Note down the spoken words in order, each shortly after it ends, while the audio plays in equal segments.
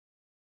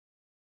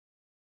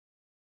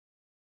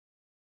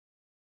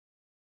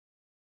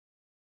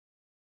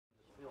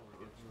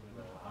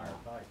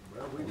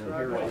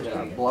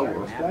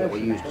blower that we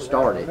use to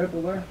start it.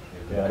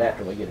 But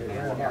after we get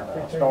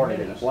it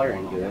started and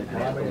flaring good,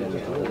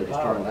 we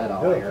just turn that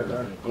off here.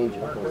 The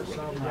engine, of course,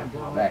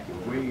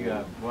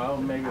 vacuum. Well,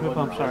 maybe it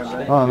wasn't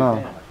sorry. Oh,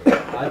 no.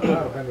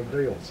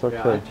 It's okay.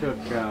 I took,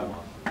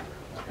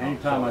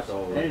 anytime I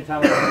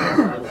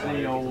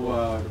see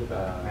old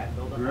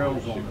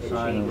grills on the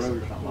side of the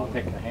road or something, I'll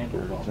take the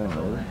handles off.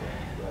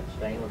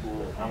 Stainless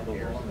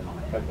handles,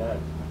 cut that.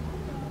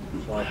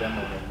 Slide them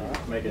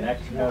over, make an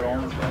X cut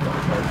on them,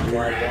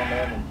 slide it on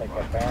them, and take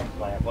that band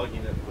clamp, plug in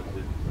it with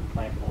the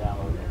clamp it down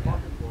over there.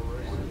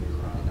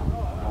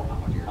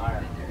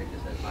 Iron.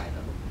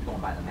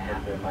 Going by the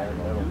map.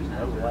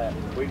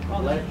 We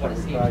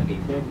tried the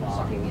big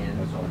model.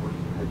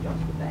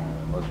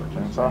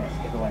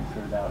 Going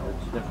through that,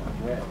 it's different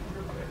red.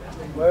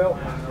 Well,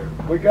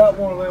 we got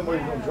one of them we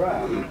was gonna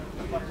try.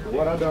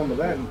 What I done with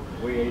that?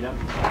 We ate them.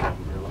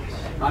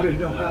 I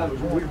didn't know how it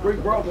was. We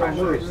brought one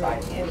with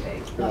us.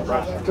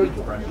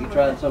 You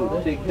tried some of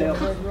the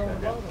pigtails?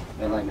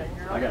 And like,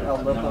 I got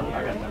number 12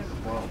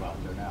 out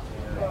there now.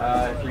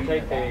 If you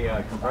take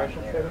a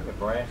compression fitter, a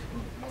brass,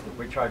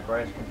 we tried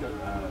brass,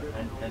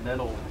 and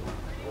it'll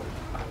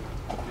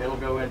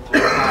go into the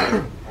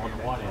pipe on the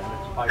one end.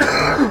 It's pipe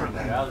on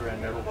the other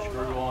end. It'll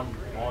screw on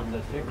the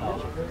TIG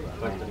nozzle,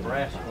 but the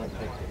brass won't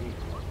take the heat.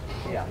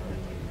 yeah.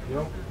 You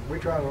know, we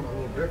tried a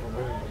little different,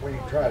 but we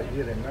try to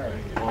get in there.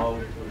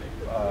 Well,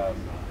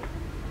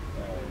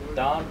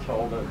 Don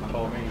told me, he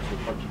said,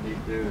 what you need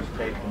to do is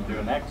take and do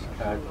an X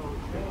cut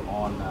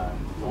on the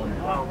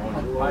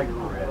pipe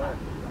thread.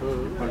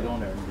 You put it on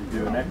there, and you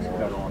do an X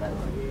cut on it,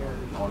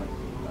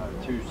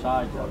 two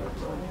sides of it,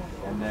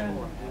 and then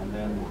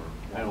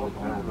it'll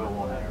go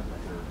on there.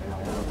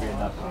 It'll be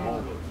enough to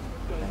hold it.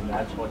 And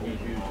that's what he's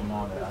using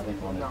on it, I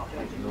think, on his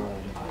little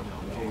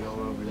GO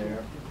over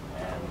there,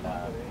 and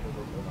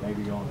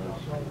maybe on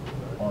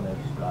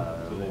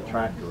his little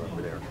tractor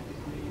over there.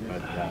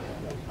 But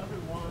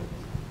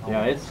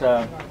yeah, it's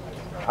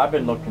I've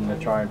been looking to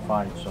try and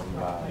find some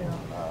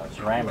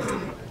ceramic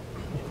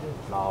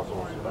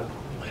nozzles, but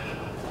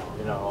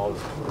you know,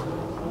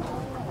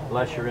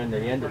 unless you're in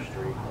the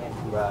industry,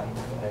 right?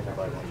 Ain't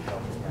nobody wants to tell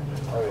me.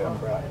 Oh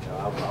yeah, right. You know, I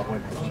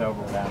went to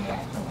several down in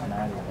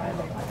Cincinnati, and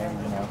hey,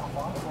 you know,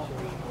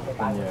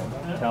 can you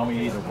tell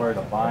me either where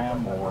to buy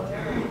them, or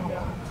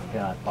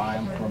can I buy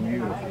them from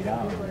you if you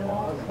got them? You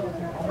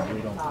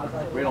know,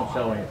 we don't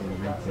sell anything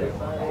retail.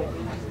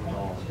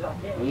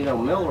 You know,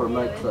 Miller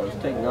makes those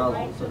TIG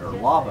nozzles that are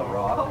lava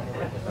rock.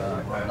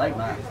 They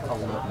might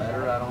hold up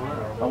better, I don't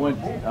know.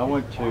 I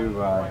went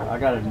to, I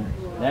got a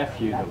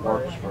nephew that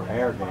works for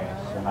Argos,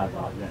 and I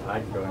thought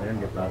I'd go in there and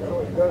get about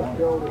everything. But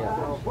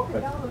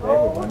they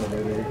were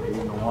limited,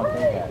 even the one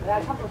they had.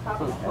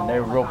 And they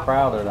were real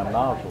proud of them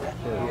nozzles,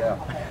 too. Yeah.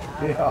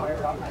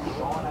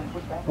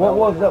 What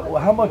was that?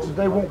 How much did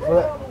they want for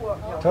that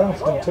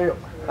tungsten tip?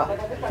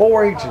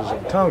 4 inches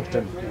of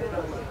tungsten.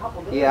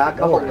 Yeah, I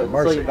called to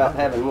see about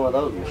having one of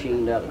those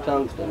machined out of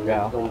tungsten.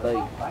 Yeah. It's going to be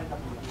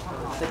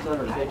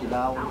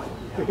 $650.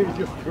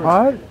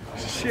 What?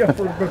 Yeah,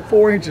 for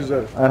 4 inches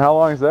of it. And how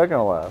long is that going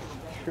to last?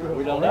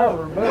 We don't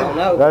know.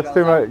 That's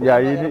too much. Yeah,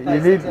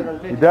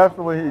 you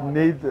definitely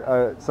need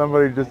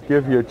somebody to just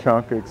give you a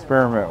chunk and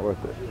experiment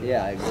with it.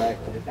 Yeah,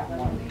 exactly.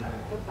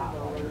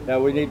 Now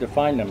we need to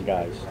find them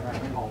guys.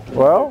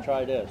 Well,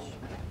 Try this,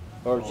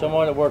 or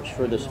someone that works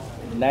for this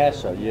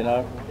NASA, you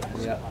know.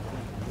 Yeah.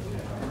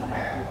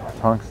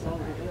 tungsten.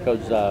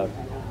 Because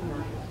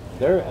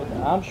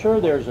I'm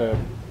sure there's a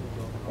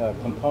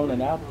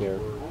component out there,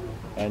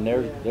 and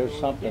there's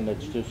something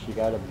that's just you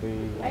got to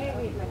be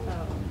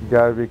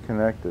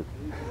connected.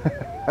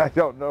 I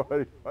don't know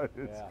anybody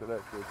that's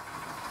connected.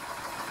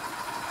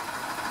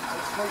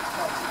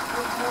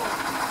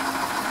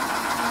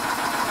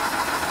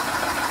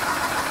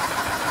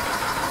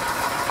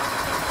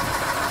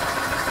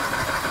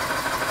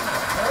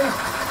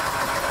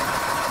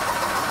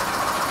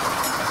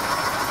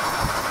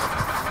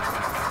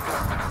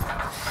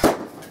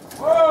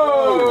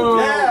 Whoa!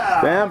 Yeah!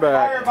 Stand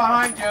back. Fire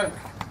behind you.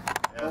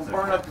 Don't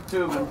burn up the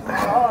tubing.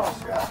 Oh,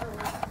 God.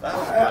 That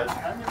was good.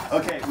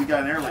 Okay, we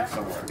got an air leak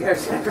somewhere.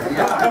 Yes. You got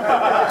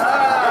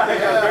a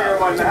bigger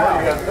one now.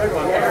 You got a big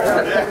one there.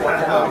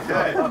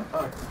 Okay.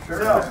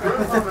 So,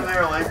 proof of an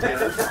air leak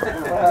is...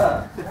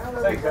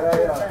 Hey, could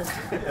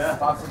I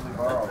possibly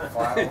borrow a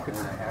file and a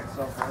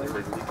hacksaw for it?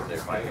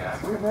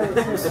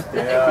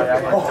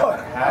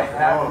 Yeah, I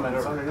have them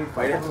underneath.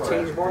 Might have to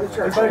change more of the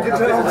church. Everybody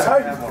gets it on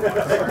tight.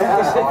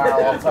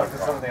 I'll talk to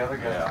some of the other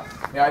guys.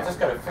 Yeah, I just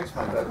got to fix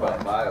my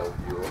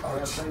biofuel. Oh,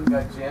 that thing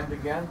got jammed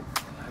again?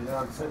 You know,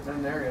 I'm sitting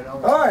in there, you know.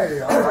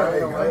 Hey, all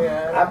right.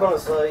 I'm going to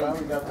say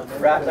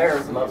right there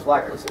is the most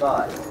likely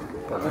spot.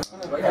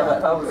 We have a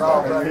hose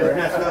off right there.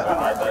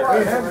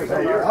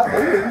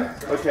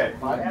 Okay,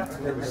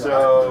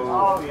 so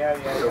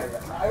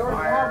I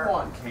already have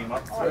one. Came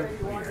up through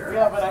here.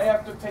 Yeah, but I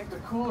have to take the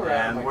cooler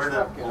out. And where did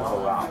it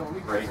blow out?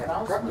 Right. It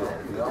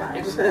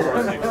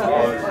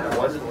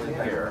wasn't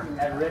here.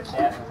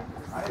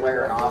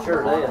 flaring off.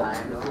 Sure did. Yeah.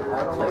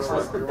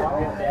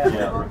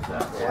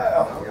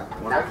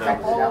 Knocked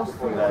that out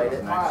before you laid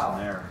it. Next in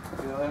there.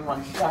 In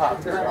my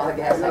shop. There's a lot of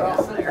gas that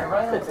got there.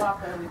 Right on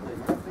top of everything.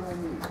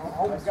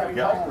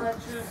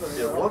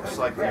 It looks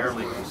like the air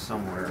leak is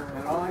somewhere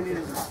And all I need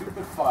is a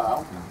stupid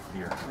file.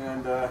 here.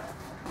 And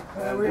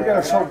We got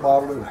a soap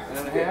bottle.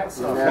 and a hat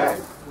soap. Yeah.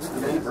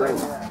 We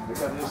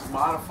gotta just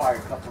modify a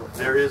couple of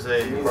There is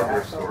a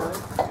hardware store.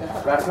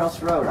 Right across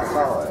the road, I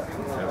saw it.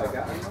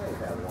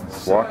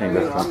 Walking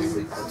distance.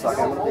 Looks like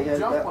I'm gonna be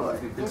headed that way.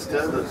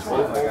 Instead of the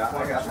 12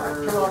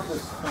 turn off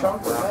this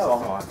chunk of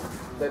metal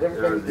that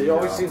everything, he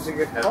always seems to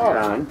get caught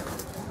on.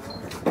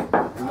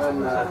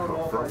 And then,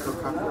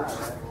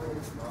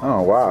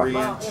 Oh wow.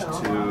 3-inch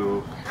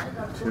to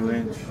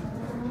 2-inch.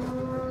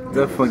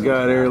 Definitely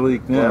got air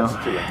leak now.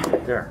 That's 2-inch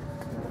right there.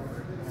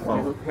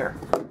 Well, here.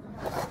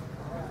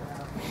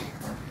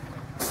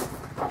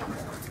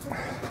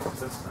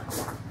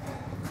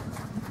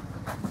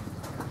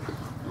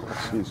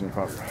 Excuse me,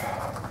 Papa.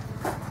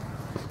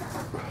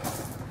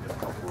 A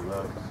couple of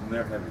those, and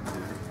they're heavy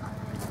too.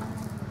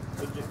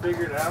 Did you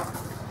figure it out?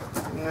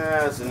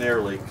 Nah, it's an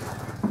air leak.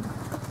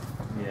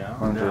 Yeah.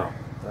 Under. No,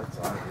 that's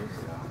obvious.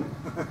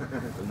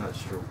 I'm not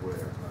sure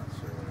where.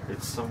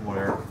 It's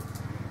somewhere.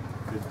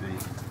 Could be.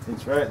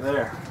 It's right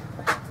there.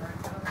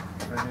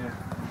 Right here.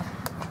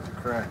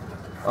 Correct.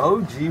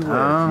 Oh, gee whiz.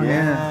 Oh,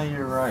 yeah,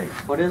 you're right.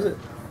 What is it?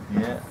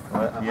 Yeah.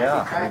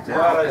 Yeah.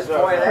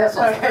 Boy, that's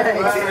okay.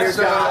 You're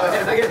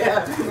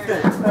gonna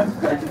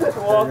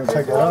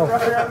take it home.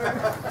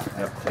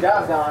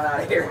 Job gone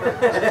out of here.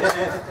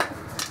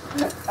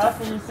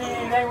 after you see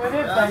anything with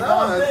it, I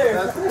know,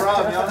 that's the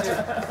problem.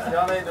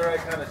 Y'all need the right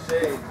kind of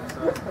shade.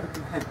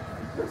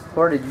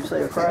 Where did you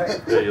say a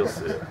crack? Yeah, you'll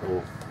see it.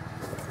 Cool.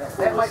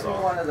 that might be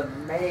one of the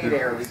main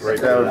air leaks. Right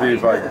That would be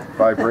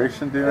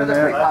vibration doing That's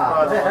pretty that.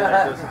 hot. That's probably the one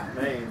that just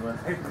made when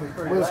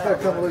We'll just got a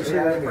couple of these here.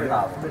 Yeah, that's pretty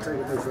hot. Let me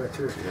take this right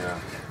here. Yeah.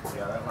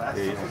 yeah, that last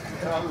Yeah. one.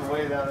 That was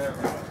way down there.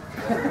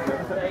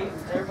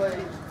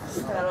 Everybody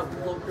stand up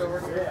and looked over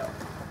here.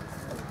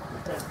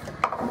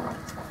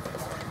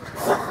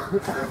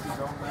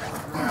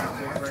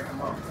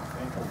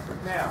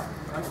 Now,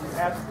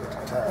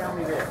 tell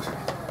me this.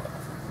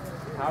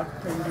 How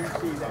can you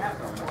see that?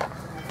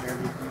 Where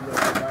if you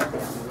look down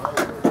below,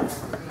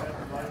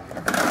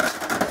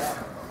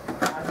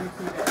 how do you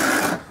see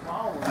that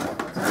small one?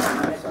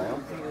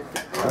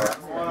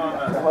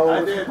 I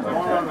did one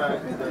on the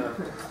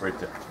Right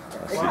there.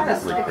 It kind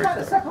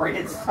of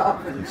separated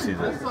some. You see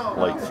the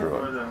light through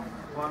it.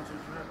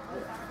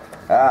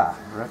 Ah,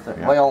 right there.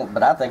 Well,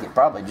 but I think it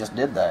probably just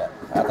did that.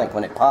 I think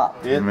when it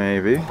popped,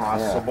 Maybe.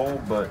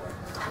 Possible, but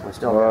we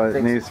still Well, got it to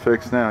fix needs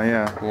fixed now.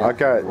 Yeah. Yeah, I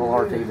got. we'll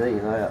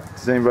RTV that.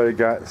 Has anybody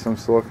got some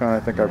silicone? I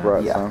think I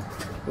brought Yeah. some.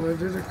 Well, it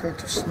did cook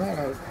the snot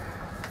out.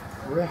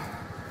 Well,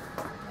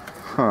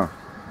 Huh.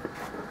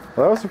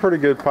 Well, that was a pretty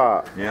good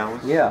pop. yeah, it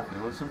was, Yeah.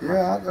 it was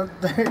impressive.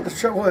 yeah, the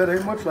shovelhead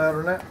ain't much louder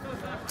than that.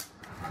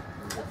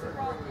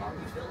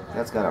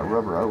 That's got a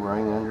rubber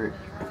O-ring under it.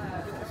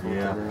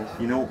 Yeah.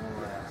 You know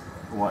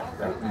what?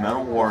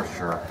 Metal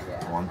washer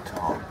on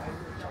top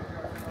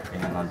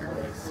and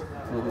underneath.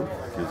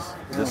 Because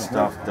this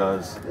stuff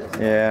does.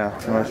 Yeah.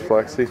 Too much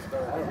flexi.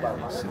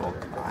 So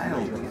I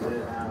don't.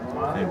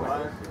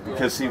 Anyway,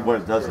 because see what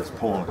it does is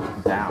pulling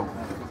it down.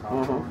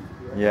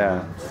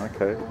 Yeah.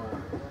 Okay.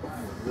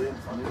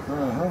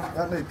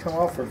 That need to come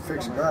off or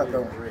fix it right,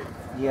 don't it?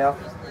 Yeah.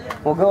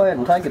 Well, go ahead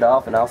and take it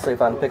off, and I'll see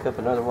if I can pick up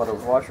another one of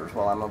those washers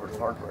while I'm over at the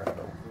hardware store.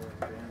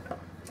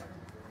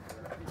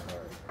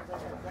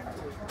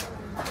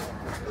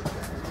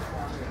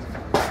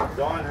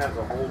 Dawn has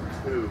a whole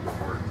tube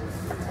of work.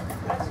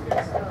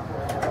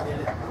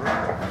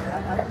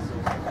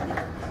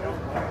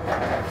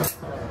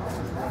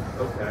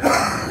 Okay.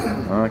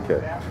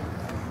 Okay.